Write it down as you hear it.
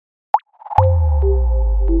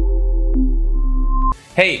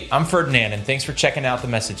Hey, I'm Ferdinand, and thanks for checking out the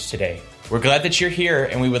message today. We're glad that you're here,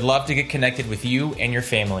 and we would love to get connected with you and your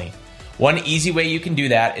family. One easy way you can do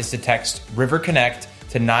that is to text River Connect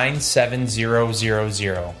to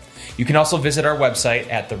 97000. You can also visit our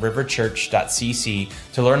website at theriverchurch.cc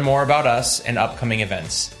to learn more about us and upcoming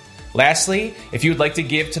events. Lastly, if you would like to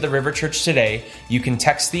give to the River Church today, you can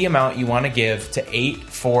text the amount you want to give to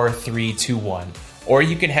 84321, or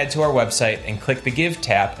you can head to our website and click the Give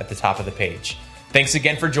tab at the top of the page. Thanks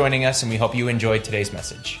again for joining us, and we hope you enjoyed today's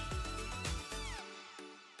message.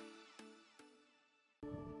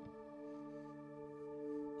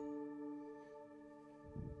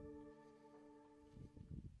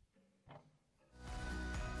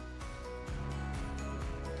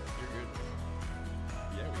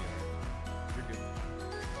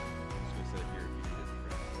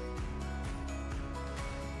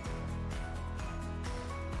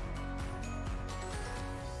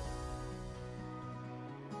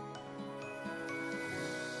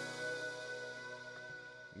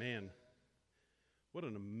 Man, what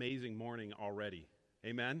an amazing morning already.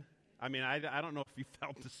 Amen? I mean, I don't know if you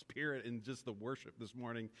felt the spirit in just the worship this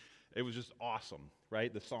morning. It was just awesome,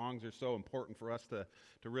 right? The songs are so important for us to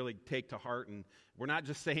really take to heart. And we're not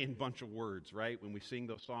just saying a bunch of words, right? When we sing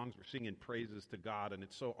those songs, we're singing praises to God. And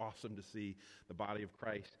it's so awesome to see the body of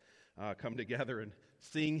Christ come together and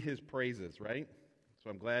sing his praises, right? So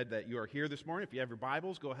I'm glad that you are here this morning. If you have your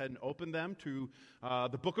Bibles, go ahead and open them to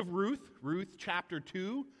the book of Ruth. Ruth chapter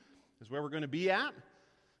 2 is where we're going to be at.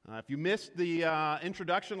 If you missed the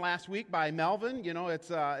introduction last week by Melvin, you know,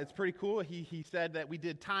 it's pretty cool. He said that we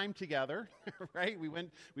did time together, right? We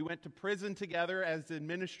went to prison together as in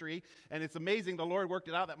ministry, and it's amazing the Lord worked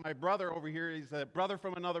it out that my brother over here, he's a brother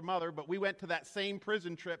from another mother, but we went to that same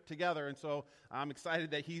prison trip together, and so I'm excited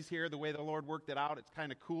that he's here. The way the Lord worked it out, it's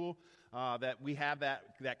kind of cool. That we have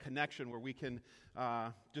that connection where we can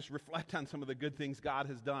just reflect on some of the good things God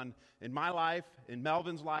has done in my life, in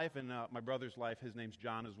Melvin's life, and my brother's life. His name's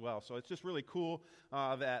John as well. So it's just really cool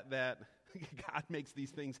that God makes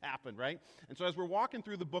these things happen, right? And so as we're walking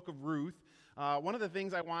through the book of Ruth, one of the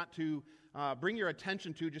things I want to bring your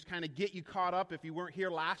attention to, just kind of get you caught up if you weren't here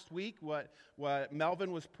last week, what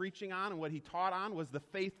Melvin was preaching on and what he taught on was the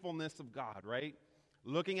faithfulness of God, right?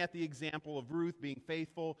 Looking at the example of Ruth being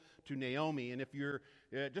faithful to Naomi. And if you're,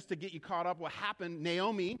 just to get you caught up, what happened,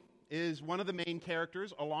 Naomi is one of the main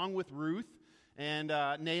characters along with Ruth. And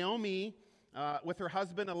Naomi, with her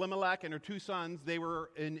husband Elimelech and her two sons, they were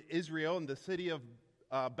in Israel, in the city of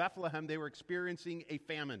Bethlehem. They were experiencing a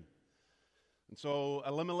famine. And so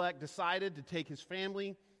Elimelech decided to take his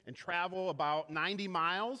family and travel about 90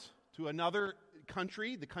 miles to another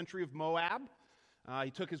country, the country of Moab.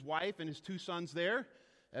 He took his wife and his two sons there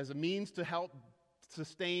as a means to help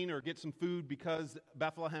sustain or get some food because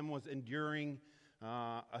Bethlehem was enduring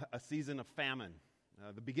a season of famine.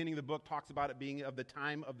 The beginning of the book talks about it being of the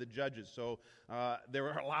time of the judges. So there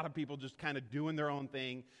were a lot of people just kind of doing their own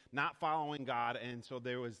thing, not following God, and so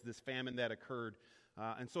there was this famine that occurred.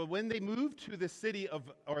 And so when they moved to this city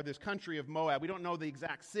or this country of Moab, we don't know the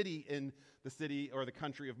exact city in the city or the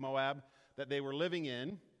country of Moab that they were living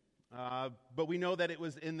in, but we know that it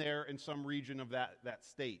was in some region of that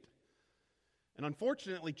state. And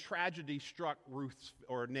unfortunately, tragedy struck Ruth's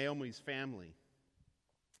or Naomi's family.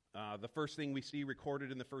 The first thing we see recorded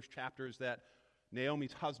in the first chapter is that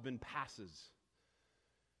Naomi's husband passes.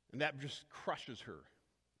 And that just crushes her.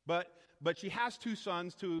 But she has two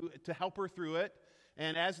sons to help her through it.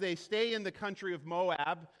 And as they stay in the country of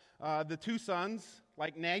Moab, the two sons,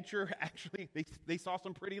 like nature, actually, they saw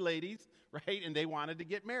some pretty ladies, right? And they wanted to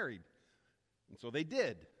get married. And so they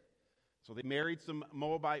did. So they married some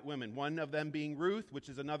Moabite women, one of them being Ruth, which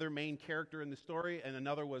is another main character in the story, and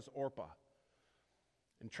another was Orpah.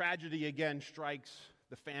 And tragedy again strikes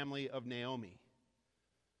the family of Naomi.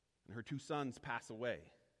 And her two sons pass away.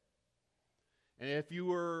 And if you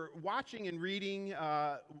were watching and reading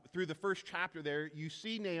through the first chapter there, you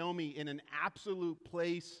see Naomi in an absolute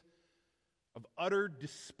place of utter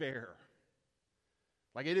despair.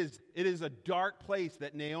 Like it is a dark place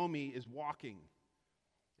that Naomi is walking.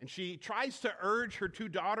 And she tries to urge her two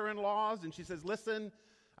daughter-in-laws, and she says, listen,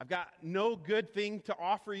 I've got no good thing to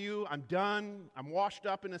offer you. I'm done. I'm washed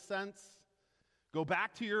up in a sense. Go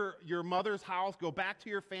back to your mother's house. Go back to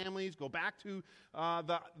your families. Go back to,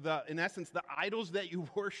 in essence, the idols that you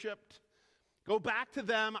worshipped. Go back to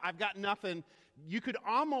them. I've got nothing. You could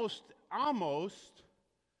almost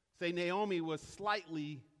say Naomi was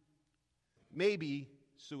slightly, maybe,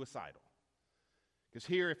 suicidal. Because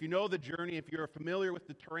here, if you know the journey, if you're familiar with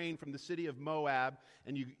the terrain from the city of Moab,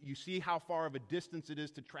 and you see how far of a distance it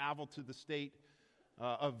is to travel to the state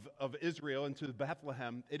of Israel into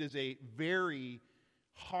Bethlehem, it is a very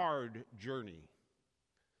hard journey.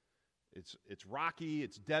 It's rocky,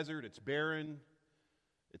 it's desert, it's barren,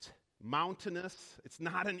 it's mountainous. It's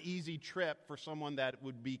not an easy trip for someone that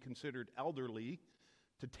would be considered elderly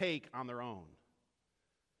to take on their own.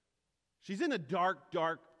 She's in a dark,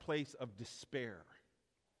 dark place of despair.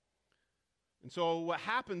 And so what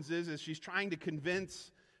happens is she's trying to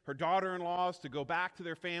convince her daughter-in-laws to go back to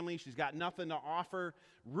their family. She's got nothing to offer.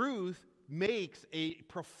 Ruth makes a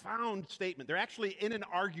profound statement. They're actually in an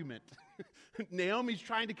argument. Naomi's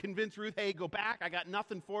trying to convince Ruth, hey, go back. I got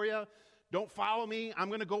nothing for you. Don't follow me. I'm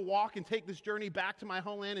going to go walk and take this journey back to my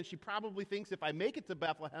homeland. And she probably thinks if I make it to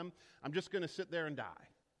Bethlehem, I'm just going to sit there and die.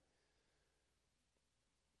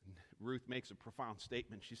 And Ruth makes a profound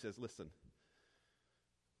statement. She says, listen,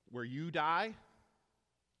 where you die,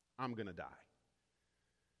 I'm going to die.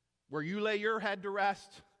 Where you lay your head to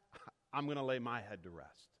rest, I'm going to lay my head to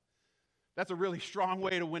rest. That's a really strong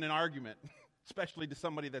way to win an argument, especially to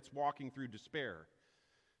somebody that's walking through despair.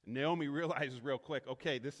 And Naomi realizes real quick,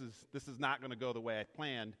 okay, this is not going to go the way I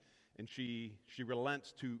planned, and she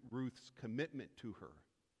relents to Ruth's commitment to her.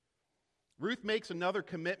 Ruth makes another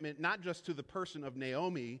commitment, not just to the person of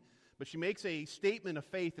Naomi, but she makes a statement of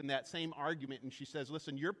faith in that same argument, and she says,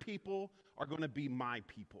 listen, your people are going to be my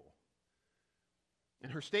people.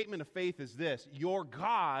 And her statement of faith is this: your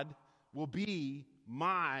God will be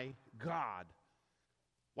my God.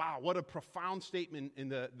 Wow, what a profound statement in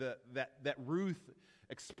that Ruth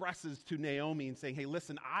expresses to Naomi and saying, hey,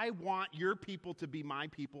 listen, I want your people to be my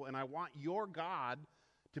people, and I want your God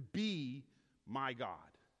to be my God.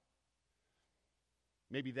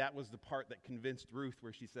 Maybe that was the part that convinced Ruth,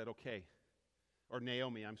 where she said, okay, or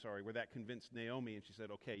Naomi, I'm sorry, where that convinced Naomi, and she said,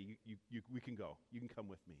 okay, we can go. You can come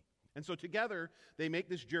with me. And so together, they make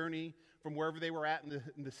this journey from wherever they were at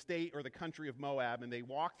in the state or the country of Moab, and they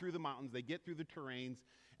walk through the mountains, they get through the terrains,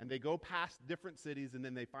 and they go past different cities, and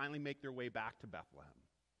then they finally make their way back to Bethlehem.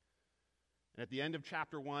 And at the end of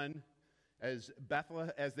chapter 1, as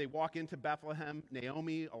they walk into Bethlehem,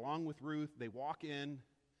 Naomi, along with Ruth, they walk in,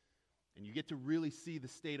 and you get to really see the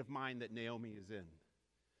state of mind that Naomi is in.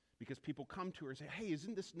 Because people come to her and say, hey,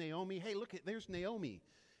 isn't this Naomi? Hey, look, there's Naomi.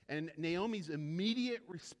 And Naomi's immediate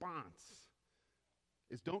response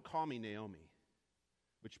is, don't call me Naomi,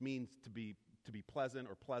 which means to be pleasant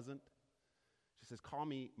or pleasant. She says, call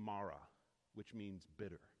me Mara, which means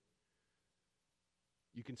bitter.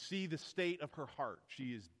 You can see the state of her heart.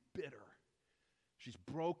 She is bitter. She's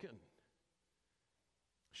broken.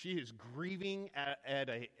 She is grieving at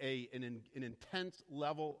an intense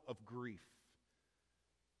level of grief.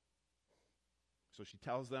 So she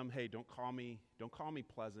tells them, hey, don't call me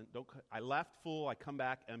pleasant. I left full, I come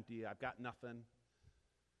back empty. I've got nothing.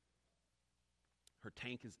 Her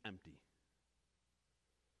tank is empty.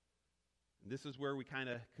 And this is where we kind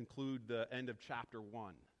of conclude the end of chapter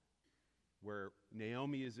 1, where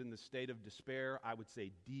Naomi is in the state of despair, I would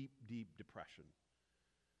say deep, deep depression.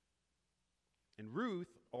 And Ruth,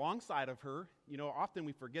 alongside of her, often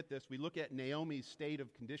we forget this. We look at Naomi's state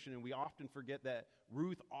of condition, and we often forget that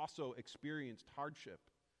Ruth also experienced hardship.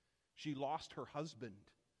 She lost her husband.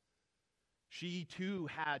 She too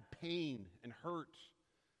had pain and hurt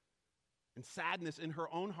and sadness in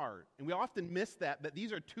her own heart. And we often miss that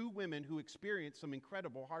these are two women who experienced some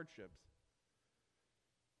incredible hardships.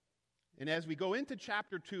 And as we go into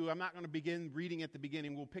chapter 2, I'm not going to begin reading at the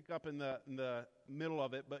beginning. We'll pick up in the middle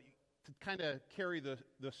of it, but to kind of carry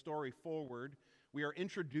the story forward, we are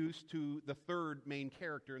introduced to the third main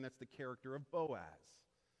character, and that's the character of Boaz.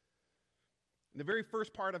 In the very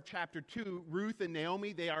first part of chapter 2, Ruth and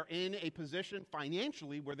Naomi, they are in a position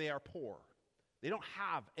financially where they are poor. They don't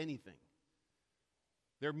have anything.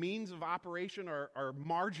 Their means of operation are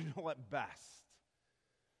marginal at best.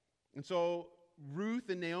 And so Ruth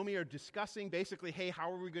and Naomi are discussing basically, hey,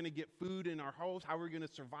 how are we going to get food in our house? How are we going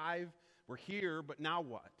to survive? We're here, but now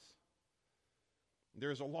what?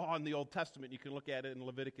 There's a law in the Old Testament, you can look at it in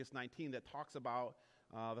Leviticus 19, that talks about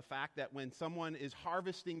the fact that when someone is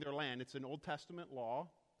harvesting their land, it's an Old Testament law.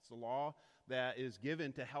 It's a law that is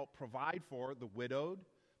given to help provide for the widowed,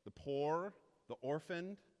 the poor, the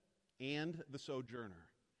orphaned, and the sojourner.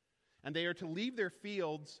 And they are to leave their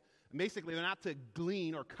fields. Basically, they're not to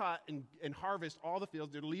glean or cut and harvest all the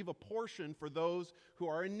fields. They're to leave a portion for those who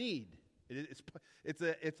are in need.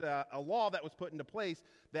 It's a law that was put into place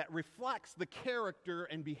that reflects the character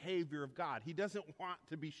and behavior of God. He doesn't want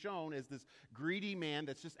to be shown as this greedy man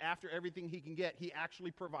that's just after everything he can get. He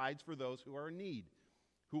actually provides for those who are in need,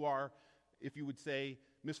 who are, if you would say,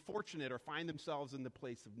 misfortunate or find themselves in the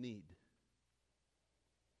place of need.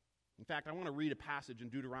 In fact, I want to read a passage in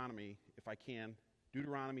Deuteronomy, if I can.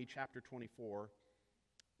 Deuteronomy chapter 24.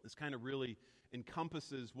 This kind of really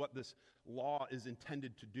encompasses what this law is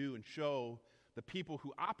intended to do and show the people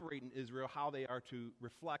who operate in Israel how they are to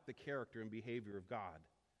reflect the character and behavior of God.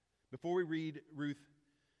 Before we read Ruth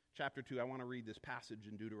chapter 2, I want to read this passage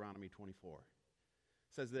in Deuteronomy 24.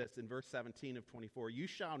 It says this in verse 17 of 24, "You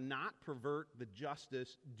shall not pervert the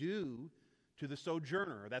justice due to the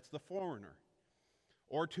sojourner," that's the foreigner,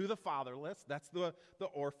 "or to the fatherless," that's the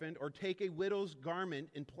orphan, "or take a widow's garment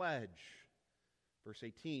in pledge." Verse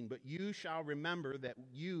 18, "But you shall remember that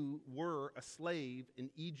you were a slave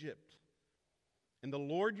in Egypt, and the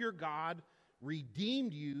Lord your God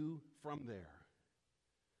redeemed you from there.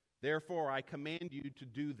 Therefore I command you to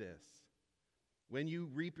do this. When you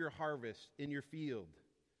reap your harvest in your field,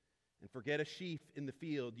 and forget a sheaf in the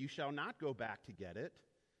field, you shall not go back to get it.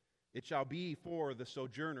 It shall be for the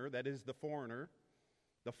sojourner," that is the foreigner,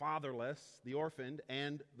 "the fatherless, the orphaned,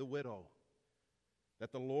 and the widow,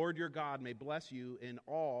 that the Lord your God may bless you in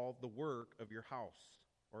all the work of your house,"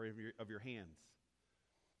 or of your hands.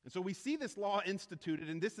 And so we see this law instituted,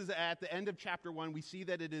 and this is at the end of chapter 1. We see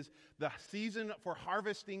that it is the season for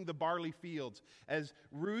harvesting the barley fields. As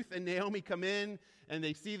Ruth and Naomi come in, and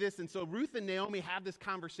they see this, and so Ruth and Naomi have this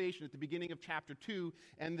conversation at the beginning of chapter 2,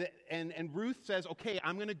 and Ruth says, "Okay,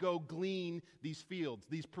 I'm going to go glean these fields,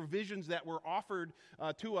 these provisions that were offered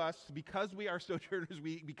to us because we are sojourners,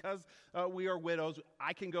 because we are widows.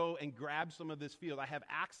 I can go and grab some of this field. I have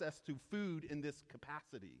access to food in this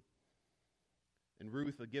capacity." And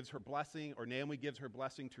Ruth gives her blessing, or Naomi gives her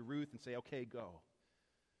blessing to Ruth and say, "Okay, go."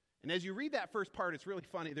 And as you read that first part, it's really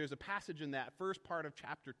funny. There's a passage in that first part of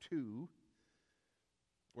chapter 2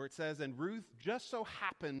 where it says, "And Ruth just so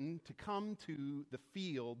happened to come to the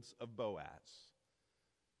fields of Boaz."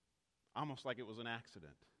 Almost like it was an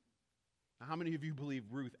accident. Now, how many of you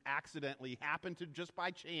believe Ruth accidentally happened to, just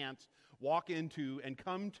by chance, walk into and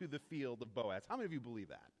come to the field of Boaz? How many of you believe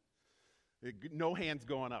that? No hands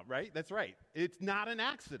going up, right? That's right. It's not an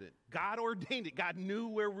accident. God ordained it. God knew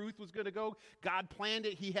where Ruth was going to go. God planned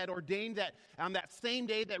it. He had ordained that on that same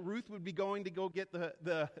day that Ruth would be going to go get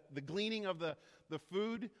the gleaning of the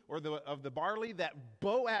food or of the barley, that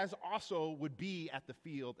Boaz also would be at the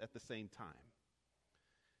field at the same time.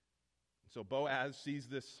 So Boaz sees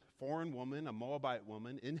this foreign woman, a Moabite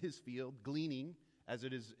woman, in his field gleaning as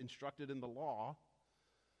it is instructed in the law.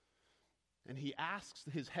 And he asks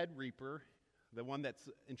his head reaper, the one that's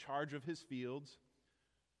in charge of his fields,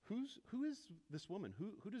 who is this woman?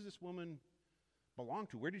 Who does this woman belong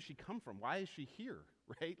to? Where did she come from? Why is she here?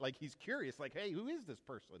 Right? Like he's curious, like, hey, who is this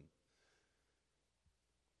person?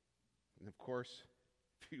 And of course,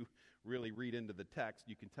 if you really read into the text,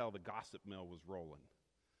 you can tell the gossip mill was rolling.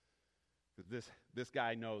 Because this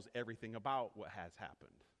guy knows everything about what has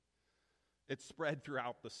happened. It's spread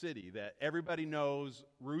throughout the city that everybody knows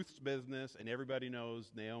Ruth's business and everybody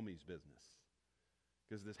knows Naomi's business.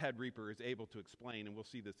 Because this head reaper is able to explain, and we'll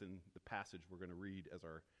see this in the passage we're going to read as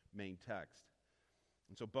our main text.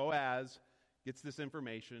 And so Boaz gets this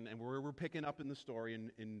information, and where we're picking up in the story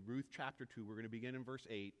in Ruth chapter 2, we're going to begin in verse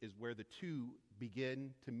 8, is where the two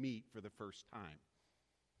begin to meet for the first time.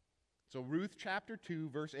 So Ruth chapter 2,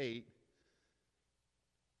 verse 8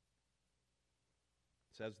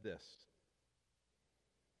 says this.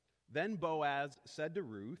 Then Boaz said to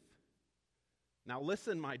Ruth, "Now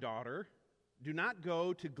listen, my daughter, do not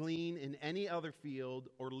go to glean in any other field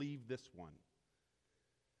or leave this one.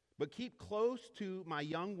 But keep close to my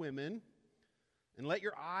young women, and let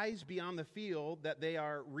your eyes be on the field that they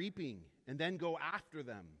are reaping, and then go after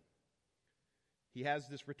them." He has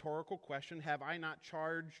this rhetorical question, "Have I not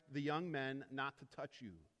charged the young men not to touch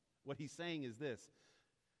you?" What he's saying is this.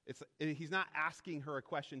 He's not asking her a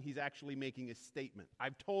question, he's actually making a statement.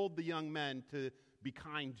 I've told the young men to be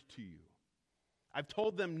kind to you. I've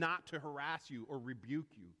told them not to harass you or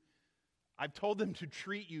rebuke you. I've told them to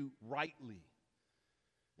treat you rightly.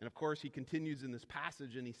 And of course, he continues in this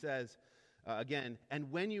passage and he says, again,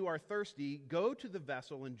 "And when you are thirsty, go to the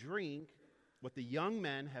vessel and drink what the young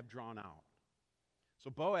men have drawn out." So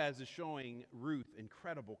Boaz is showing Ruth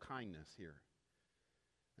incredible kindness here.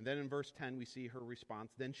 And then in verse 10, we see her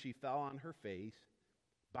response. "Then she fell on her face,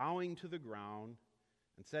 bowing to the ground,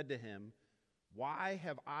 and said to him, 'Why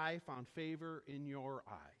have I found favor in your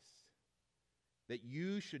eyes, that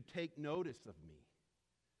you should take notice of me,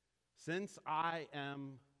 since I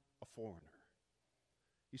am a foreigner?'"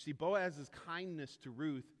 You see, Boaz's kindness to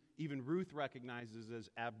Ruth, even Ruth recognizes as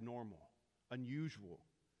abnormal, unusual.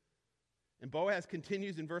 And Boaz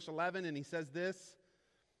continues in verse 11, and he says this,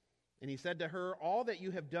 "And he said to her, 'All that you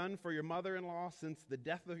have done for your mother-in-law since the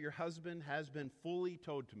death of your husband has been fully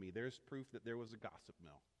told to me.'" There's proof that there was a gossip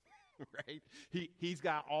mill. right? He's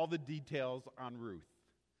got all the details on Ruth.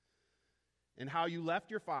 And how you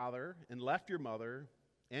left your father and left your mother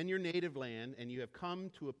and your native land, and you have come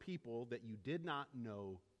to a people that you did not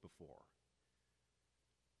know before.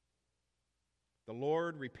 The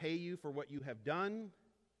Lord repay you for what you have done,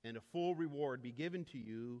 and a full reward be given to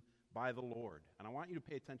you by the Lord. And I want you to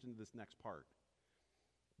pay attention to this next part.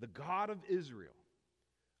 The God of Israel,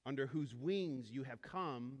 under whose wings you have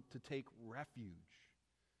come to take refuge.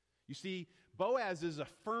 You see, Boaz is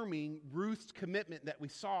affirming Ruth's commitment that we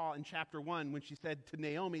saw in chapter 1 when she said to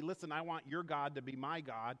Naomi, listen, I want your God to be my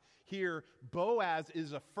God. Here, Boaz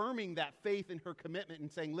is affirming that faith in her commitment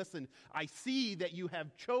and saying, listen, I see that you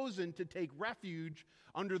have chosen to take refuge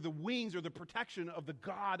under the wings or the protection of the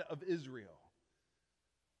God of Israel.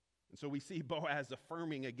 And so we see Boaz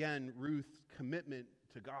affirming again Ruth's commitment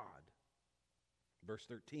to God. Verse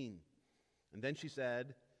 13, and then she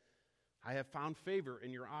said, I have found favor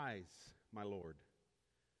in your eyes, my Lord,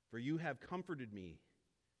 for you have comforted me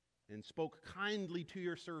and spoke kindly to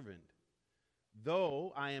your servant,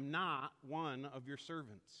 though I am not one of your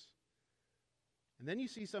servants. And then you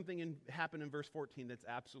see something happen in verse 14 that's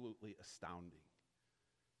absolutely astounding.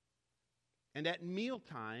 And at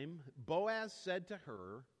mealtime, Boaz said to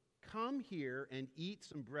her, come here and eat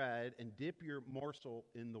some bread and dip your morsel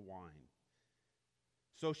in the wine.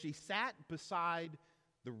 So she sat beside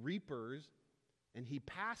the reapers, and he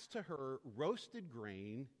passed to her roasted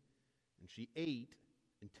grain, and she ate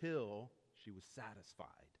until she was satisfied.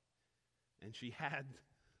 And she had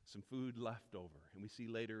some food left over. And we see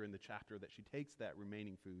later in the chapter that she takes that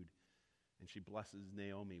remaining food, and she blesses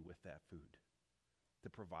Naomi with that food to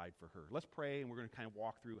provide for her. Let's pray, and we're going to kind of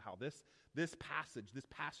walk through how this passage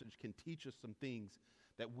can teach us some things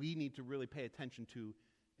that we need to really pay attention to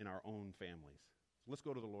in our own families. So let's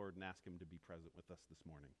go to the Lord and ask him to be present with us this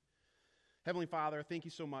morning. Heavenly Father, thank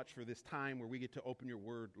you so much for this time where we get to open your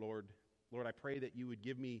word, Lord. Lord, I pray that you would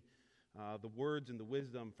give me the words and the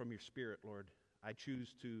wisdom from your Spirit, Lord. I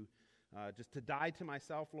choose to just to die to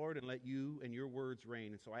myself, Lord, and let you and your words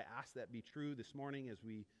reign. And so I ask that be true this morning as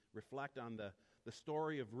we reflect on the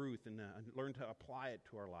story of Ruth and learn to apply it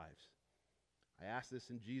to our lives. I ask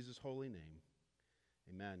this in Jesus' holy name.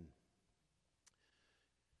 Amen.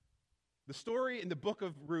 The story in the book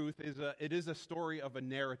of Ruth is a story of a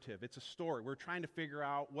narrative. It's a story. We're trying to figure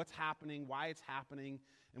out what's happening, why it's happening.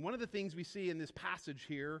 And one of the things we see in this passage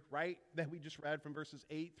here, right, that we just read from verses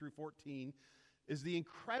 8 through 14, is the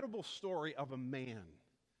incredible story of a man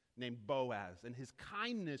named Boaz and his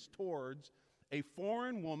kindness towards a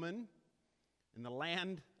foreign woman in the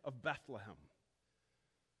land of Bethlehem.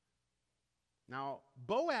 Now,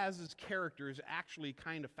 Boaz's character is actually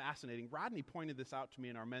kind of fascinating. Rodney pointed this out to me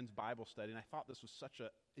in our men's Bible study, and I thought this was such an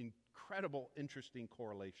incredible, interesting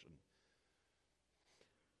correlation.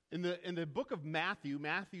 In the book of Matthew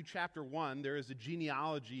chapter 1, there is a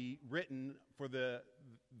genealogy written for the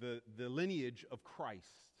lineage of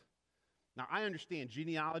Christ. Now, I understand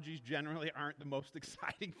genealogies generally aren't the most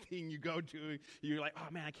exciting thing you go to. You're like, oh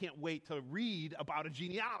man, I can't wait to read about a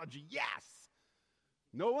genealogy. Yes!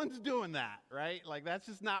 No one's doing that, right? Like, that's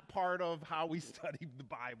just not part of how we study the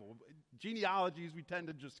Bible. Genealogies, we tend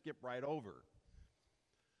to just skip right over.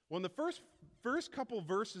 Well, in the first couple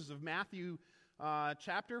verses of Matthew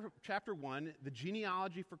chapter 1, the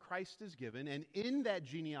genealogy for Christ is given, and in that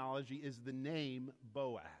genealogy is the name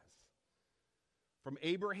Boaz. From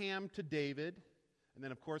Abraham to David, and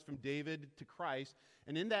then, of course, from David to Christ.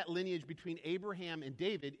 And in that lineage between Abraham and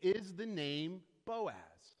David is the name Boaz.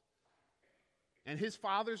 And his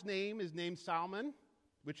father's name is named Salmon,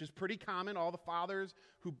 which is pretty common. All the fathers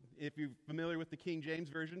who, if you're familiar with the King James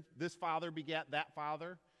Version, this father begat that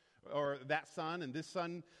father, or that son, and this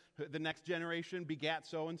son, the next generation, begat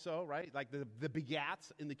so-and-so, right? Like the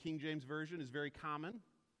begats in the King James Version is very common.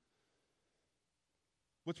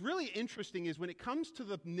 What's really interesting is when it comes to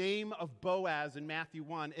the name of Boaz in Matthew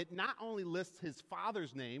 1, it not only lists his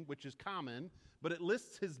father's name, which is common, but it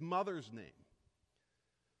lists his mother's name.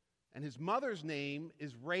 And his mother's name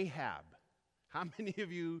is Rahab. How many of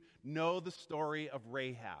you know the story of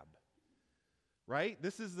Rahab? Right?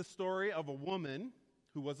 This is the story of a woman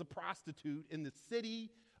who was a prostitute in the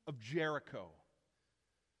city of Jericho.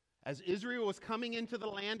 As Israel was coming into the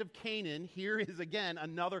land of Canaan, here is again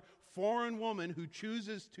another foreign woman who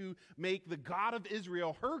chooses to make the God of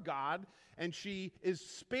Israel her God, and she is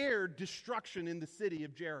spared destruction in the city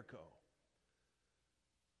of Jericho.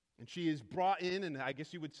 And she is brought in, and I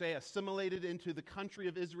guess you would say assimilated into the country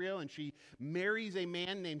of Israel, and she marries a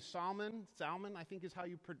man named Salmon, I think is how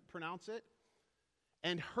you pronounce it,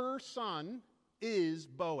 and her son is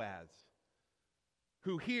Boaz.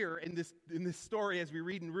 who here in this story, as we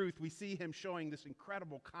read in Ruth, we see him showing this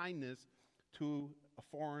incredible kindness to a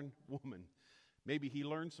foreign woman. Maybe he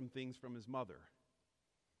learned some things from his mother.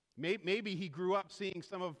 Maybe he grew up seeing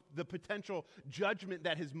some of the potential judgment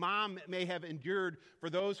that his mom may have endured for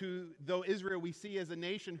those who, though Israel we see as a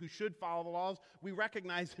nation who should follow the laws, we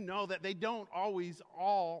recognize and know that they don't always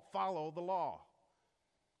all follow the law.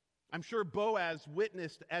 I'm sure Boaz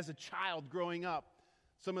witnessed as a child growing up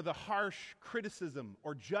some of the harsh criticism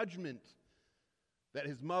or judgment that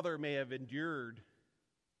his mother may have endured.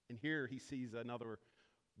 And here he sees another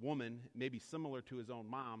woman, maybe similar to his own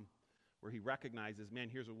mom, where he recognizes, man,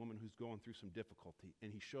 here's a woman who's going through some difficulty,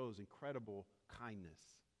 and he shows incredible kindness.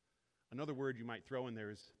 Another word you might throw in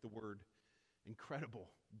there is the word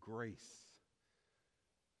incredible grace.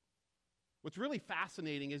 What's really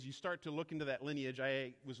fascinating as you start to look into that lineage,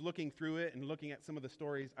 I was looking through it and looking at some of the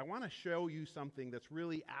stories. I want to show you something that's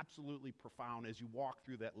really absolutely profound as you walk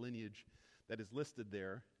through that lineage that is listed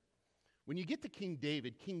there. When you get to King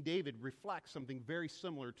David reflects something very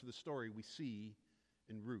similar to the story we see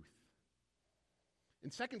in Ruth. In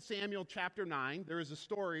 2 Samuel chapter 9, there is a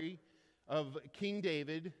story of King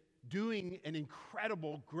David doing an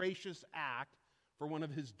incredible, gracious act for one of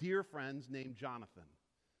his dear friends named Jonathan.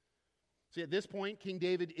 See, at this point, King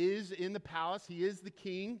David is in the palace. He is the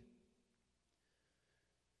king.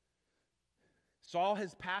 Saul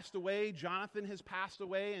has passed away. Jonathan has passed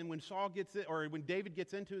away. And when David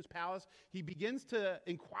gets into his palace, he begins to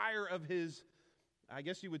inquire of his, I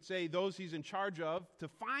guess you would say, those he's in charge of, to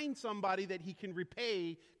find somebody that he can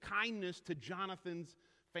repay kindness to Jonathan's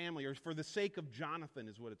family, or for the sake of Jonathan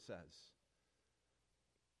is what it says.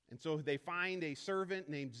 And so they find a servant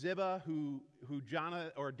named Ziba who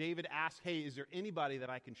David asks, hey, is there anybody that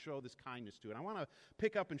I can show this kindness to? And I want to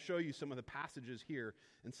pick up and show you some of the passages here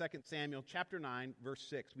in 2 Samuel chapter 9, verse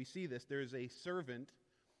 6. We see this. There is a servant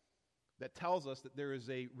that tells us that there is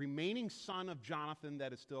a remaining son of Jonathan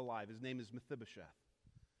that is still alive. His name is Mephibosheth.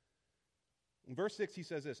 In verse 6, he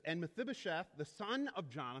says this, and Mephibosheth, the son of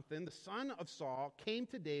Jonathan, the son of Saul, came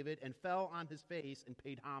to David and fell on his face and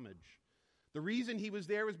paid homage. The reason he was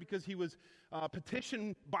there was because he was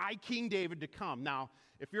petitioned by King David to come. Now,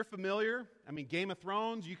 if you're familiar, Game of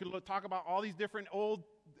Thrones, you could talk about all these different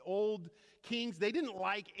old kings. They didn't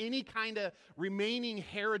like any kind of remaining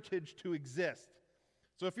heritage to exist.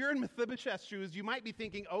 So if you're in Mephibosheth's shoes, you might be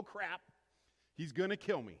thinking, oh crap, he's going to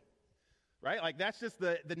kill me. Right? Like that's just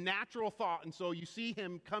the natural thought. And so you see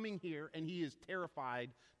him coming here, and he is terrified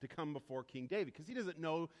to come before King David because he doesn't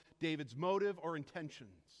know David's motive or intentions.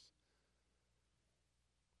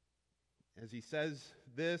 As he says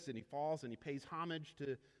this, and he falls and he pays homage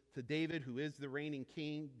to David, who is the reigning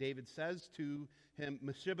king, David says to him,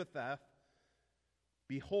 Mephibosheth,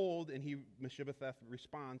 behold, and Mephibosheth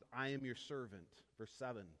responds, I am your servant. Verse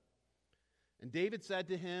 7. And David said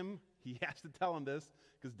to him, he has to tell him this,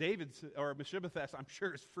 because Mephibosheth, I'm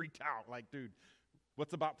sure, is freaked out. Like, dude,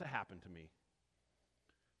 what's about to happen to me?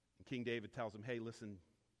 And King David tells him, hey, listen,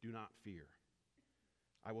 do not fear.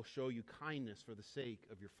 I will show you kindness for the sake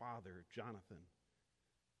of your father, Jonathan.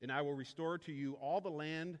 And I will restore to you all the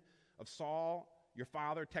land of Saul, your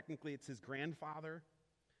father. Technically, it's his grandfather.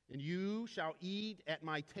 And you shall eat at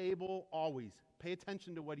my table always. Pay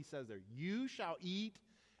attention to what he says there. You shall eat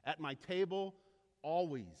at my table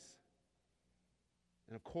always.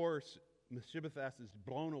 And of course, Mephibosheth is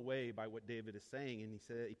blown away by what David is saying. And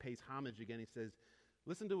he pays homage again. He says,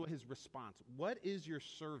 listen to his response. What is your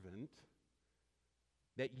servant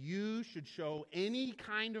that you should show any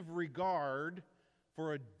kind of regard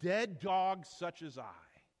for a dead dog such as I?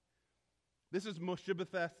 This is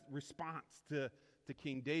Mephibosheth's response to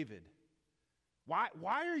King David. Why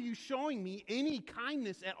are you showing me any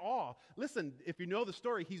kindness at all? Listen, if you know the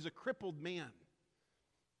story, he's a crippled man.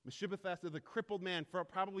 Mephibosheth is a crippled man,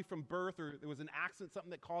 probably from birth, or there was an accident,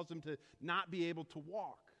 something that caused him to not be able to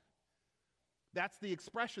walk. That's the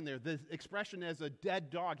expression there, the expression as a dead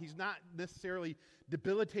dog. He's not necessarily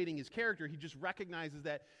debilitating his character. He just recognizes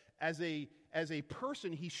that as a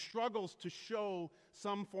person, he struggles to show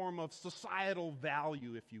some form of societal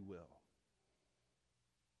value, if you will.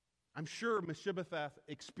 I'm sure Mephibosheth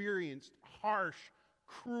experienced harsh,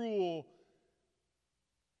 cruel,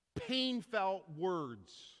 pain-felt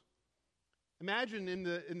words. Imagine in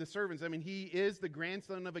the servants, he is the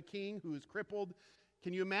grandson of a king who is crippled.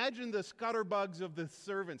 Can you imagine the scutterbugs of the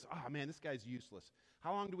servants? Oh, man, this guy's useless.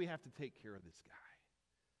 How long do we have to take care of this guy?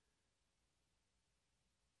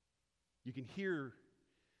 You can hear,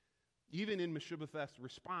 even in Mephibosheth's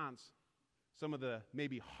response, some of the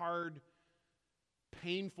maybe hard,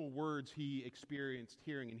 painful words he experienced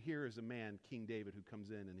hearing. And here is a man, King David, who comes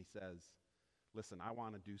in and he says, listen, I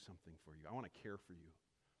want to do something for you. I want to care for you.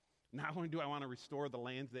 Not only do I want to restore the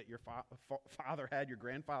lands that your father had, your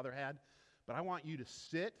grandfather had, but I want you to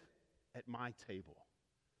sit at my table.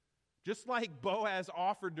 Just like Boaz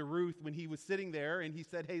offered to Ruth when he was sitting there and he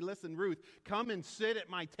said, hey, listen, Ruth, come and sit at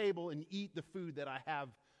my table and eat the food that I have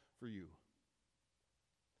for you.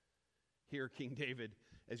 Here, King David,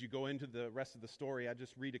 as you go into the rest of the story, I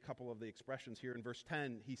just read a couple of the expressions here. In verse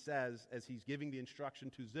 10, he says, as he's giving the instruction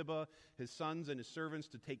to Ziba, his sons and his servants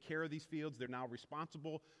to take care of these fields, they're now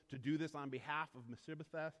responsible to do this on behalf of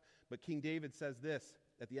Mephibosheth. But King David says this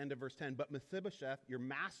at the end of verse 10, but Mephibosheth, your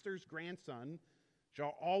master's grandson,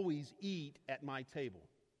 shall always eat at my table.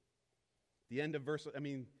 The end of verse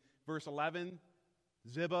 11,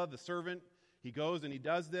 Ziba, the servant, he goes and he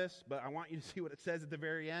does this, but I want you to see what it says at the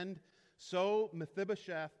very end. So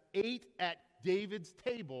Mephibosheth ate at David's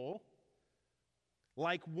table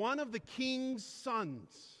like one of the king's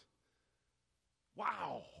sons.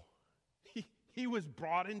 Wow. He was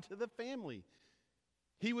brought into the family.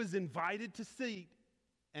 He was invited to sit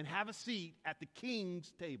and have a seat at the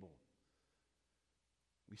king's table.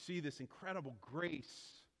 We see this incredible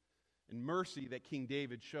grace and mercy that King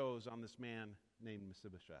David shows on this man named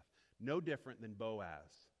Mephibosheth. No different than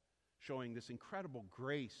Boaz, showing this incredible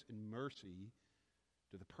grace and mercy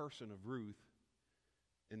to the person of Ruth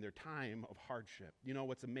in their time of hardship. You know,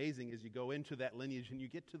 what's amazing is you go into that lineage and you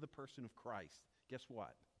get to the person of Christ. Guess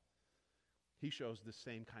what? He shows the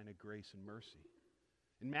same kind of grace and mercy.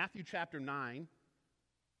 In Matthew chapter 9,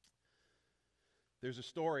 there's a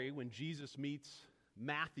story when Jesus meets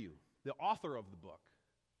Matthew, the author of the book.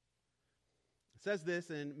 It says this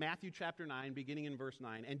in Matthew chapter 9, beginning in verse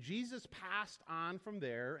 9. And Jesus passed on from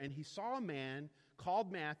there, and he saw a man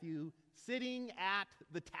called Matthew sitting at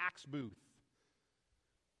the tax booth.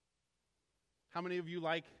 How many of you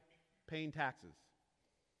like paying taxes?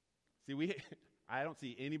 See, I don't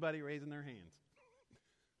see anybody raising their hands.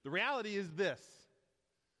 The reality is this.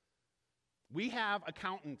 We have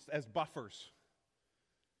accountants as buffers.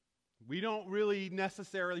 We don't really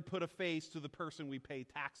necessarily put a face to the person we pay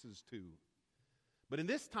taxes to. But in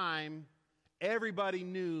this time, everybody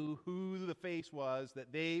knew who the face was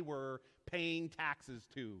that they were paying taxes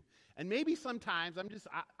to. And maybe sometimes,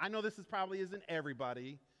 I know this probably isn't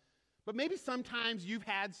everybody, but maybe sometimes you've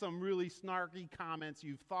had some really snarky comments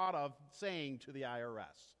you've thought of saying to the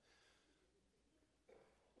IRS.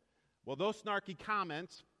 Well, those snarky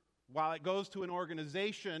comments, while it goes to an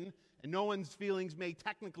organization and no one's feelings may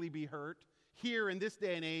technically be hurt, here in this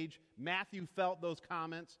day and age, Matthew felt those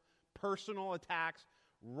comments, personal attacks,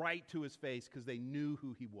 right to his face because they knew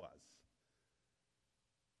who he was.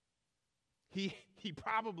 He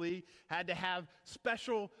probably had to have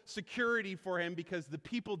special security for him because the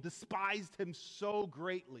people despised him so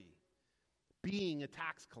greatly, being a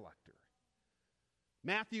tax collector.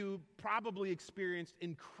 Matthew probably experienced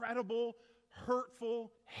incredible,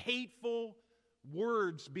 hurtful, hateful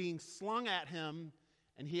words being slung at him,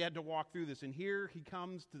 and he had to walk through this. And here he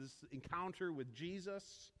comes to this encounter with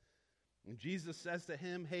Jesus, and Jesus says to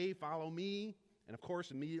him, hey, follow me. And of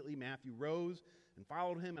course, immediately Matthew rose and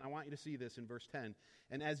followed him. And I want you to see this in verse 10.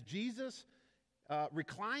 And as Jesus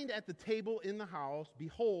reclined at the table in the house,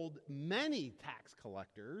 behold, many tax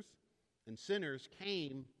collectors and sinners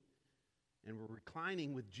came and were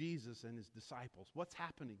reclining with Jesus and his disciples. What's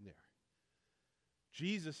happening there?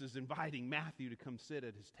 Jesus is inviting Matthew to come sit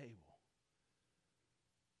at his table.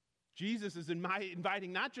 Jesus is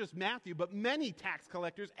inviting not just Matthew, but many tax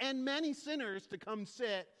collectors and many sinners to come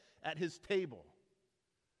sit at his table.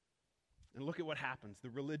 And look at what happens. The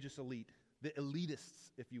religious elite, the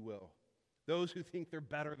elitists, if you will, those who think they're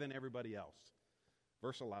better than everybody else.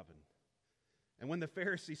 Verse 11. And when the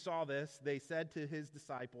Pharisees saw this, they said to his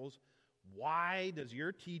disciples, why does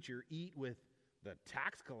your teacher eat with the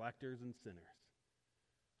tax collectors and sinners?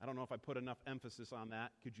 I don't know if I put enough emphasis on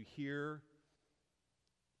that. Could you hear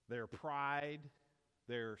their pride,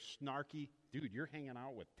 their snarky, dude, you're hanging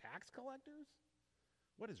out with tax collectors?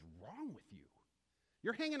 What is wrong with you?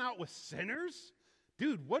 You're hanging out with sinners?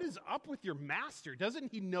 Dude, what is up with your master?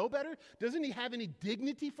 Doesn't he know better? Doesn't he have any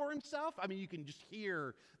dignity for himself? I mean, you can just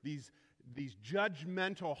hear these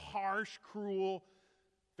judgmental, harsh, cruel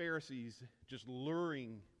Pharisees just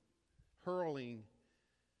hurling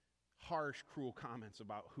harsh, cruel comments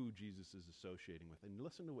about who Jesus is associating with. And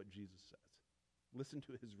listen to what Jesus says. Listen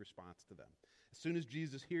to his response to them. As soon as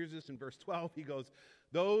Jesus hears this in verse 12, he goes,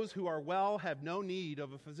 those who are well have no need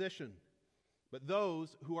of a physician, but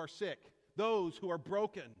those who are sick, those who are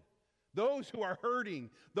broken, those who are hurting,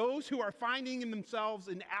 those who are finding in themselves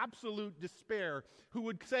in absolute despair, who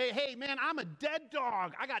would say, hey, man, I'm a dead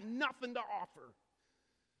dog. I got nothing to offer.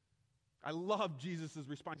 I love Jesus'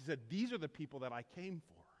 response. He said, these are the people that I came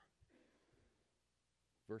for.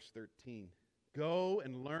 Verse 13, go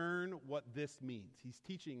and learn what this means. He's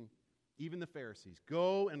teaching even the Pharisees.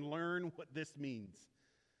 Go and learn what this means.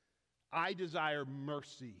 I desire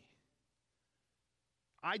mercy.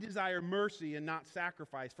 I desire mercy and not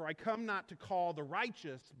sacrifice, for I come not to call the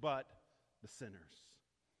righteous, but the sinners.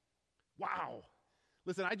 Wow.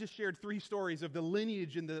 Listen, I just shared 3 stories of the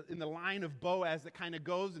lineage in the line of Boaz that kind of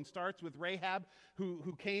goes and starts with Rahab,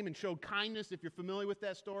 who came and showed kindness, if you're familiar with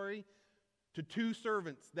that story, to 2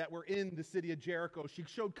 servants that were in the city of Jericho. She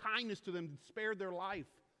showed kindness to them and spared their life.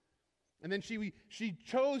 And then she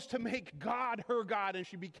chose to make God her God, and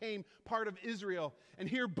she became part of Israel. And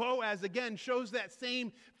here Boaz, again, shows that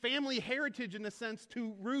same family heritage in a sense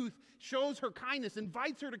to Ruth, shows her kindness,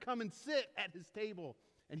 invites her to come and sit at his table,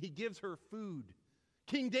 and he gives her food.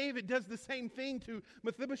 King David does the same thing to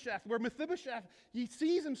Mephibosheth, where Mephibosheth, he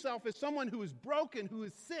sees himself as someone who is broken, who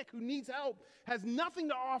is sick, who needs help, has nothing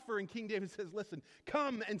to offer. And King David says, listen,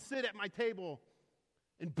 come and sit at my table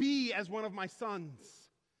and be as one of my sons.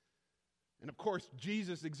 And of course,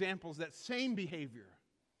 Jesus examples that same behavior,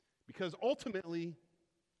 because ultimately,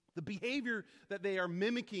 the behavior that they are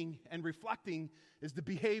mimicking and reflecting is the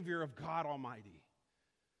behavior of God Almighty.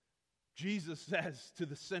 Jesus says to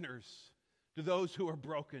the sinners, to those who are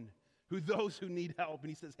broken, those who need help, and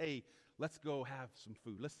he says, hey, let's go have some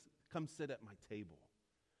food. Let's come sit at my table.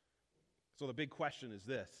 So the big question is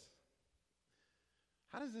this: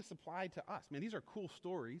 how does this apply to us? Man, these are cool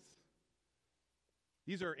stories.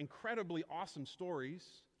 These are incredibly awesome stories.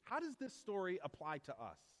 How does this story apply to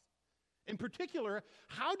us? In particular,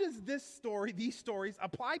 how does these stories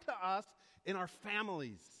apply to us in our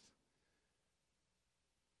families?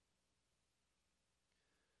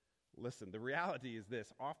 Listen, the reality is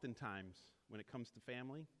this: oftentimes, when it comes to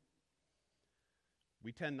family,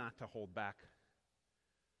 we tend not to hold back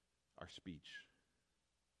our speech,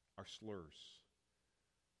 our slurs,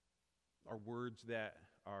 our words that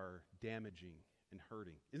are damaging and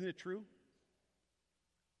hurting. Isn't it true?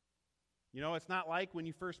 You know, it's not like when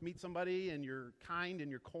you first meet somebody and you're kind and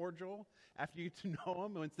you're cordial. After you get to know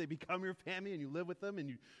them, once they become your family and you live with them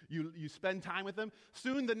and you spend time with them,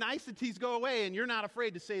 soon the niceties go away and you're not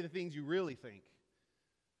afraid to say the things you really think.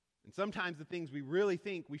 And sometimes the things we really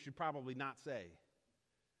think we should probably not say.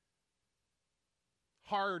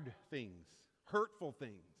 Hard things, hurtful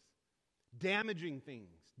things, damaging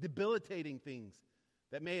things, debilitating things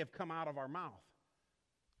that may have come out of our mouth.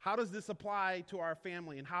 How does this apply to our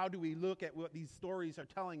family, and how do we look at what these stories are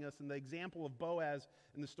telling us in the example of Boaz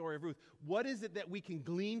and the story of Ruth? What is it that we can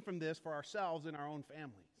glean from this for ourselves in our own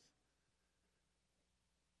families?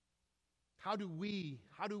 How do we,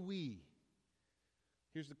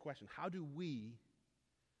 here's the question, how do we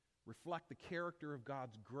reflect the character of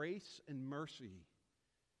God's grace and mercy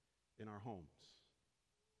in our homes?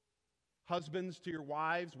 Husbands to your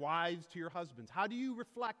wives, wives to your husbands. How do you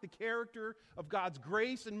reflect the character of God's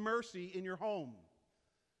grace and mercy in your home?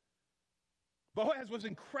 Boaz was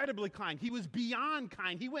incredibly kind. He was beyond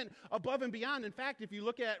kind. He went above and beyond. In fact, if you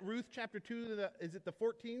look at Ruth chapter 2, is it the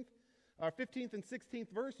 14th, 15th and 16th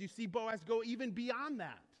verse, you see Boaz go even beyond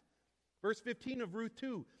that. Verse 15 of Ruth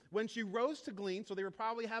 2, when she rose to glean, so they were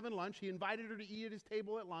probably having lunch, he invited her to eat at his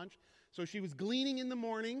table at lunch. So she was gleaning in the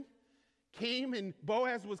morning, came, and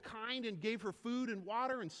Boaz was kind and gave her food and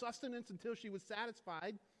water and sustenance until she was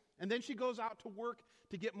satisfied. And then she goes out to work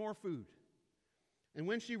to get more food. And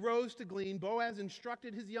when she rose to glean, Boaz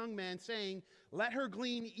instructed his young man, saying, let her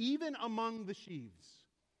glean even among the sheaves.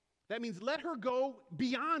 That means let her go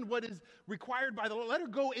beyond what is required by the law. Let her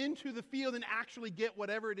go into the field and actually get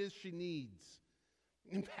whatever it is she needs.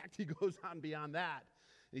 In fact, he goes on beyond that.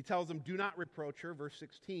 And he tells them, do not reproach her, verse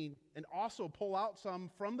 16, and also pull out some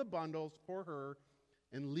from the bundles for her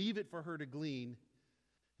and leave it for her to glean,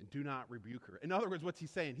 and do not rebuke her. In other words, what's he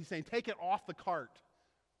saying? He's saying, take it off the cart.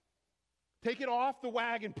 Take it off the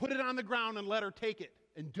wagon, put it on the ground, and let her take it,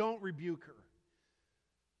 and don't rebuke her.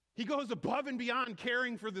 He goes above and beyond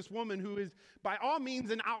caring for this woman who is by all means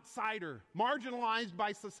an outsider, marginalized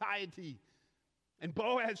by society. And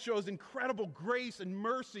Boaz shows incredible grace and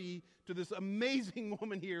mercy to this amazing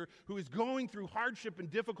woman here who is going through hardship and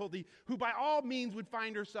difficulty, who by all means would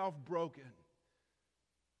find herself broken,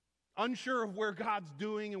 unsure of where God's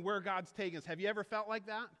doing and where God's taking us. Have you ever felt like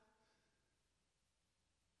that?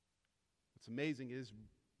 What's amazing is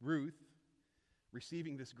Ruth,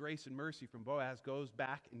 receiving this grace and mercy from Boaz, goes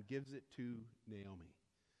back and gives it to Naomi.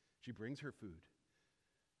 She brings her food.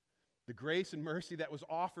 The grace and mercy that was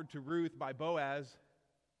offered to Ruth by Boaz,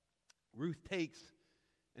 Ruth takes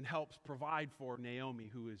and helps provide for Naomi,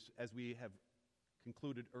 who is, as we have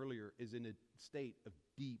concluded earlier, is in a state of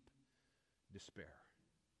deep despair.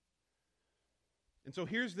 And so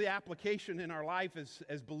here's the application in our life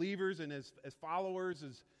as believers and as followers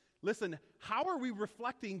is, listen, how are we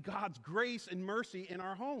reflecting God's grace and mercy in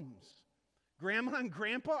our homes? Grandma and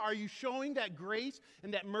Grandpa, are you showing that grace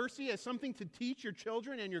and that mercy as something to teach your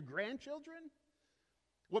children and your grandchildren?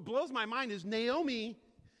 What blows my mind is Naomi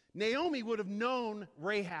would have known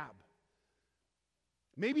Rahab.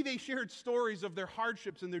 Maybe they shared stories of their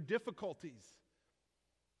hardships and their difficulties.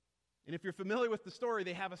 And if you're familiar with the story,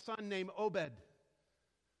 they have a son named Obed.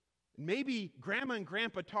 Maybe Grandma and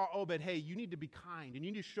Grandpa taught Obed, hey, you need to be kind and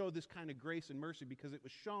you need to show this kind of grace and mercy because it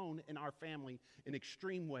was shown in our family in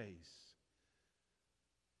extreme ways.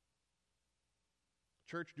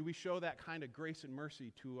 Church, do we show that kind of grace and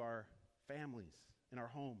mercy to our families and our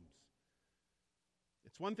homes?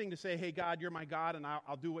 It's one thing to say, hey, God, you're my God, and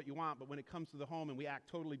I'll do what you want, but when it comes to the home and we act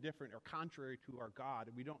totally different or contrary to our God,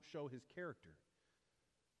 and we don't show his character.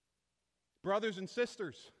 Brothers and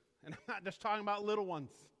sisters, and I'm not just talking about little ones,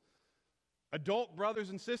 adult brothers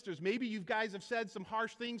and sisters, maybe you guys have said some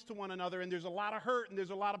harsh things to one another, and there's a lot of hurt, and there's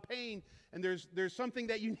a lot of pain, and there's something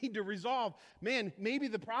that you need to resolve. Man, maybe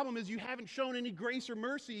the problem is you haven't shown any grace or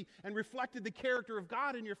mercy and reflected the character of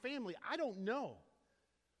God in your family. I don't know.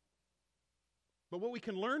 But what we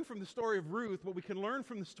can learn from the story of Ruth, what we can learn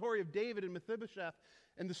from the story of David and Mephibosheth,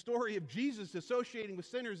 and the story of Jesus associating with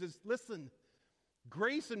sinners is, listen,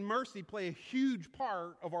 grace and mercy play a huge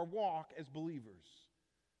part of our walk as believers,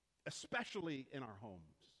 especially in our homes.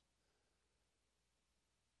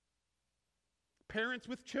 Parents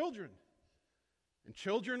with children, and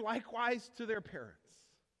children likewise to their parents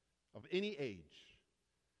of any age.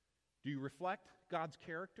 Do you reflect God's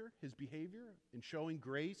character, his behavior, in showing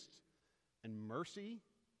grace and mercy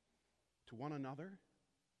to one another?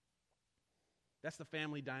 That's the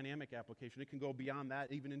family dynamic application. It can go beyond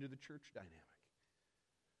that, even into the church dynamic.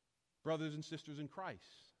 Brothers and sisters in Christ,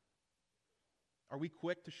 are we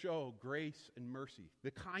quick to show grace and mercy, the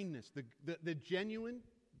kindness, the genuine,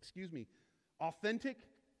 authentic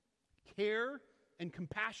care and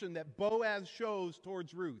compassion that Boaz shows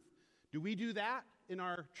towards Ruth? Do we do that in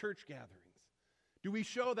our church gatherings? Do we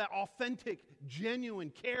show that authentic,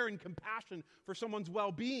 genuine care and compassion for someone's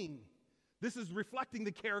well-being? This is reflecting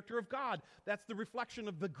the character of God. That's the reflection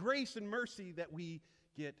of the grace and mercy that we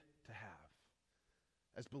get to have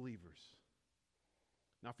as believers.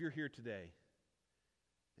 Now, if you're here today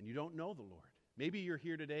and you don't know the Lord, maybe you're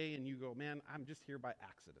here today and you go, man, I'm just here by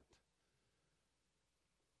accident.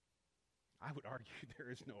 I would argue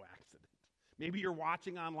there is no accident. Maybe you're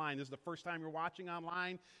watching online. This is the first time you're watching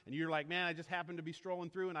online, and you're like, man, I just happened to be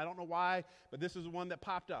strolling through, and I don't know why, but this is the one that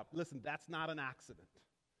popped up. Listen, that's not an accident.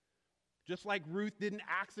 Just like Ruth didn't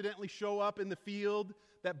accidentally show up in the field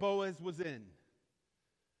that Boaz was in.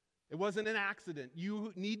 It wasn't an accident.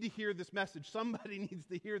 You need to hear this message. Somebody needs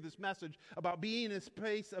to hear this message about being in a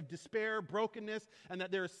space of despair, brokenness, and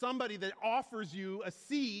that there is somebody that offers you a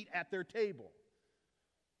seat at their table.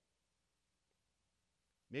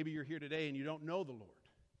 Maybe you're here today and you don't know the Lord.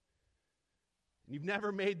 And you've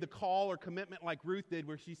never made the call or commitment like Ruth did,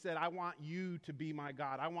 where she said, I want you to be my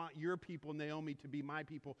God. I want your people, Naomi, to be my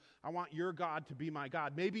people. I want your God to be my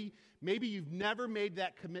God. Maybe you've never made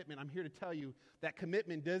that commitment. I'm here to tell you that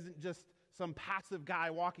commitment isn't just some passive guy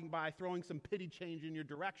walking by throwing some pity change in your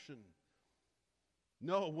direction.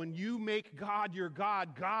 No, when you make God your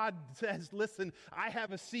God, God says, listen, I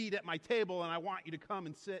have a seat at my table and I want you to come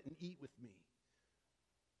and sit and eat with me.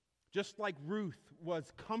 Just like Ruth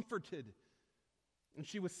was comforted and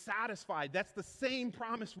she was satisfied. That's the same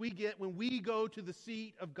promise we get when we go to the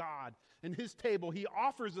seat of God and his table. He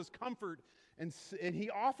offers us comfort and he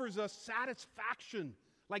offers us satisfaction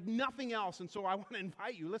like nothing else. And so I want to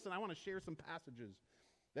invite you, listen, I want to share some passages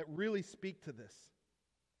that really speak to this.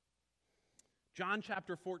 John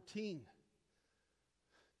chapter 14.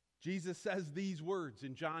 Jesus says these words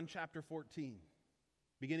in John chapter 14,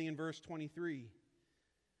 beginning in verse 23.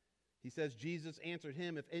 He says, Jesus answered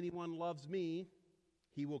him, if anyone loves me,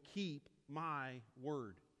 he will keep my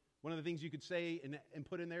word. One of the things you could say and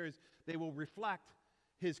put in there is they will reflect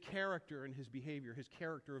his character and his behavior, his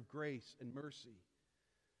character of grace and mercy.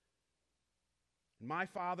 And my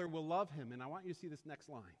Father will love him. And I want you to see this next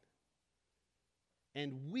line.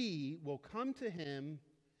 And we will come to him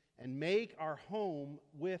and make our home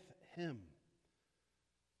with him.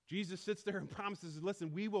 Jesus sits there and promises,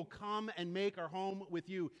 listen, we will come and make our home with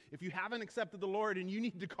you. If you haven't accepted the Lord and you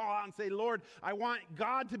need to call out and say, Lord, I want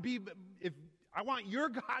your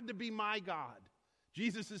God to be my God.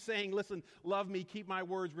 Jesus is saying, listen, love me, keep my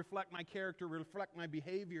words, reflect my character, reflect my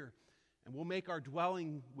behavior, and we'll make our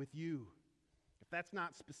dwelling with you. that's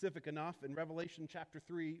not specific enough, in Revelation chapter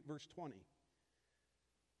 3, verse 20, it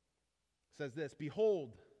says this,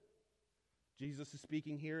 "Behold," Jesus is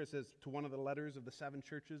speaking here, it says to one of the letters of the 7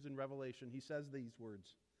 churches in Revelation, he says these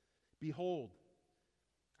words, "Behold,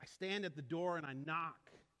 I stand at the door and I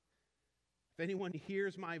knock. If anyone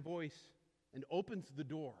hears my voice and opens the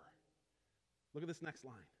door," look at this next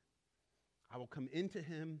line, "I will come into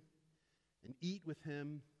him and eat with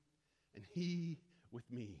him and he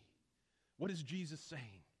with me." What is Jesus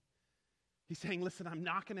saying? He's saying, listen, I'm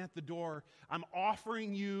knocking at the door. I'm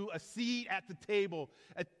offering you a seat at the table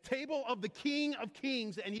of the King of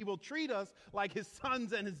Kings, and he will treat us like his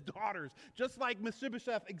sons and his daughters. Just like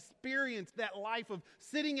Mephibosheth experienced that life of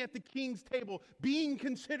sitting at the king's table, being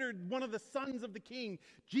considered one of the sons of the king,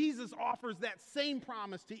 Jesus offers that same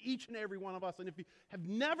promise to each and every one of us. And if you have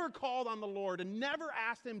never called on the Lord and never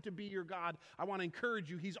asked him to be your God, I want to encourage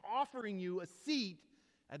you, he's offering you a seat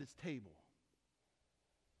at his table.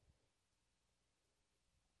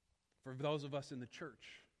 For those of us in the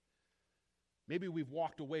church, maybe we've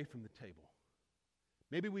walked away from the table.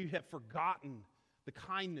 Maybe we have forgotten the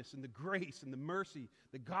kindness and the grace and the mercy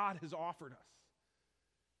that God has offered us.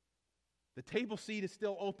 The table seat is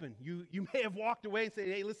still open. You may have walked away and said,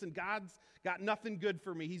 hey, listen, God's got nothing good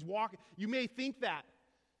for me. He's walking. You may think that.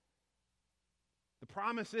 The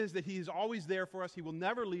promise is that he is always there for us. He will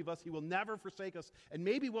never leave us. He will never forsake us. And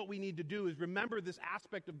maybe what we need to do is remember this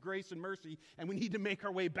aspect of grace and mercy, and we need to make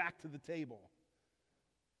our way back to the table.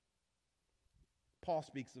 Paul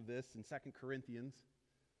speaks of this in 2 Corinthians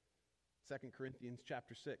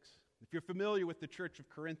chapter 6. If you're familiar with the church of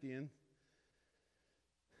Corinthians,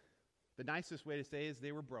 the nicest way to say is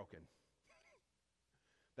they were broken.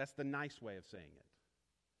 That's the nice way of saying it.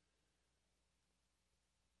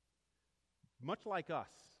 Much like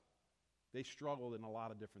us, they struggled in a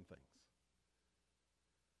lot of different things.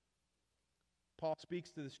 Paul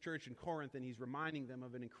speaks to this church in Corinth, and he's reminding them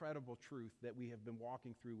of an incredible truth that we have been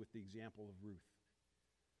walking through with the example of Ruth.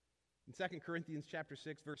 In 2 Corinthians chapter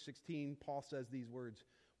 6, verse 16, Paul says these words,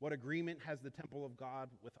 "What agreement has the temple of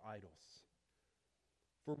God with idols?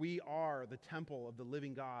 For we are the temple of the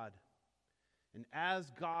living God. And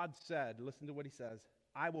as God said," listen to what he says,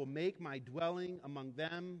 "I will make my dwelling among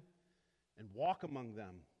them and walk among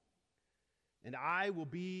them. And I will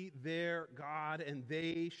be their God, and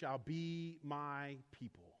they shall be my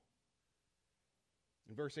people."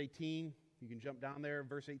 In verse 18, you can jump down there. In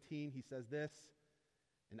verse 18, he says this,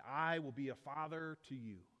 "And I will be a father to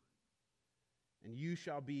you, and you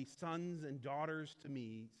shall be sons and daughters to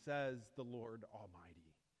me, says the Lord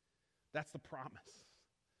Almighty." That's the promise.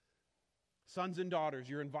 Sons and daughters,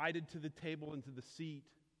 you're invited to the table and to the seat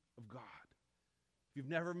of God. If you've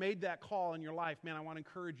never made that call in your life, man, I want to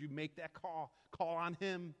encourage you, make that call. Call on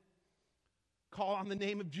him. Call on the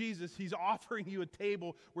name of Jesus. He's offering you a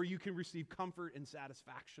table where you can receive comfort and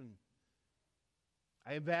satisfaction.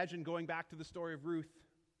 I imagine going back to the story of Ruth.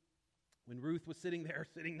 When Ruth was sitting there,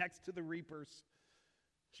 sitting next to the reapers,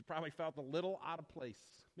 she probably felt a little out of place,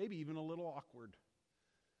 maybe even a little awkward.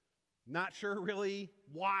 Not sure really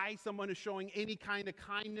why someone is showing any kind of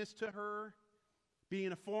kindness to her.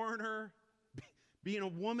 Being a foreigner, being a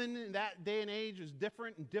woman in that day and age is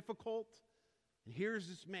different and difficult. And here's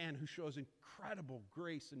this man who shows incredible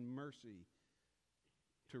grace and mercy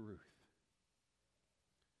to Ruth.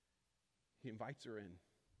 He invites her in.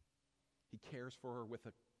 He cares for her with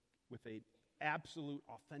a absolute,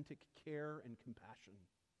 authentic care and compassion.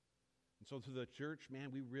 And so to the church,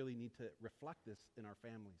 man, we really need to reflect this in our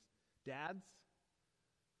families. Dads,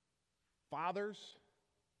 fathers,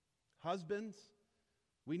 husbands,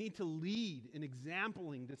 we need to lead in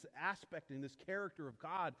exempling this aspect and this character of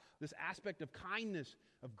God, this aspect of kindness,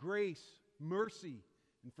 of grace, mercy,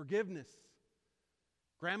 and forgiveness.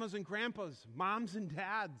 Grandmas and grandpas, moms and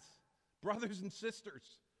dads, brothers and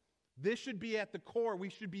sisters, this should be at the core. We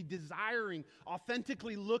should be desiring,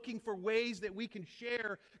 authentically looking for ways that we can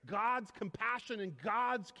share God's compassion and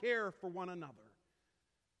God's care for one another.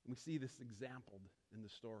 We see this exampled in the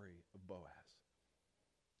story of Boaz.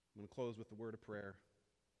 I'm going to close with the word of prayer.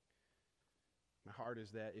 My heart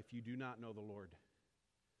is that if you do not know the Lord,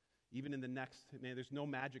 even in the next, man, there's no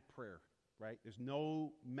magic prayer, right? There's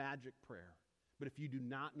no magic prayer. But if you do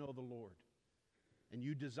not know the Lord and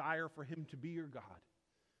you desire for him to be your God,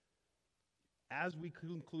 as we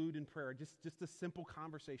conclude in prayer, just a simple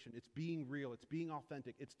conversation. It's being real. It's being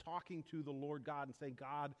authentic. It's talking to the Lord God and saying,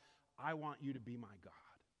 God, I want you to be my God.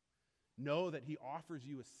 Know that he offers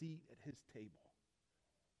you a seat at his table.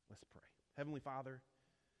 Let's pray. Heavenly Father,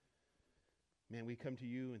 man, we come to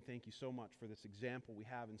you and thank you so much for this example we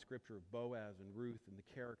have in Scripture of Boaz and Ruth and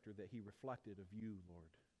the character that he reflected of you,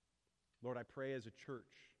 Lord. Lord, I pray as a church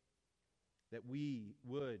that we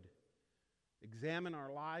would examine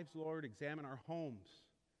our lives, Lord, examine our homes.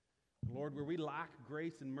 Lord, where we lack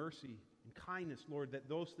grace and mercy and kindness, Lord, that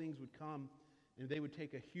those things would come and they would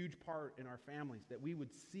take a huge part in our families, that we would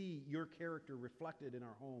see your character reflected in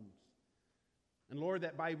our homes. And Lord,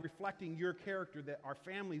 that by reflecting your character, that our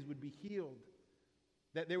families would be healed,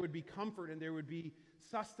 that there would be comfort and there would be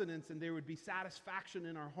sustenance and there would be satisfaction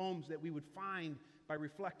in our homes that we would find by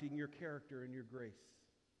reflecting your character and your grace.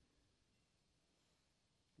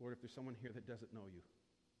 Lord, if there's someone here that doesn't know you,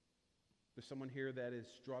 there's someone here that is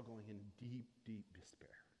struggling in deep, deep despair,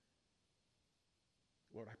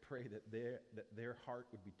 Lord, I pray that their heart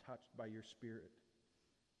would be touched by your Spirit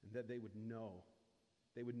and that they would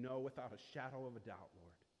know without a shadow of a doubt,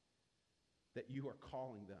 Lord, that you are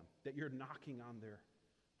calling them, that you're knocking on their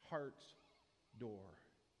heart's door,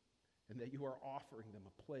 and that you are offering them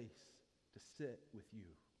a place to sit with you.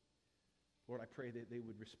 Lord, I pray that they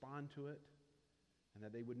would respond to it and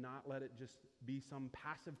that they would not let it just be some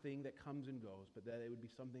passive thing that comes and goes, but that it would be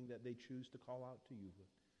something that they choose to call out to you with.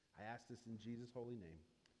 I ask this in Jesus' holy name.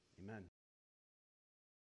 Amen.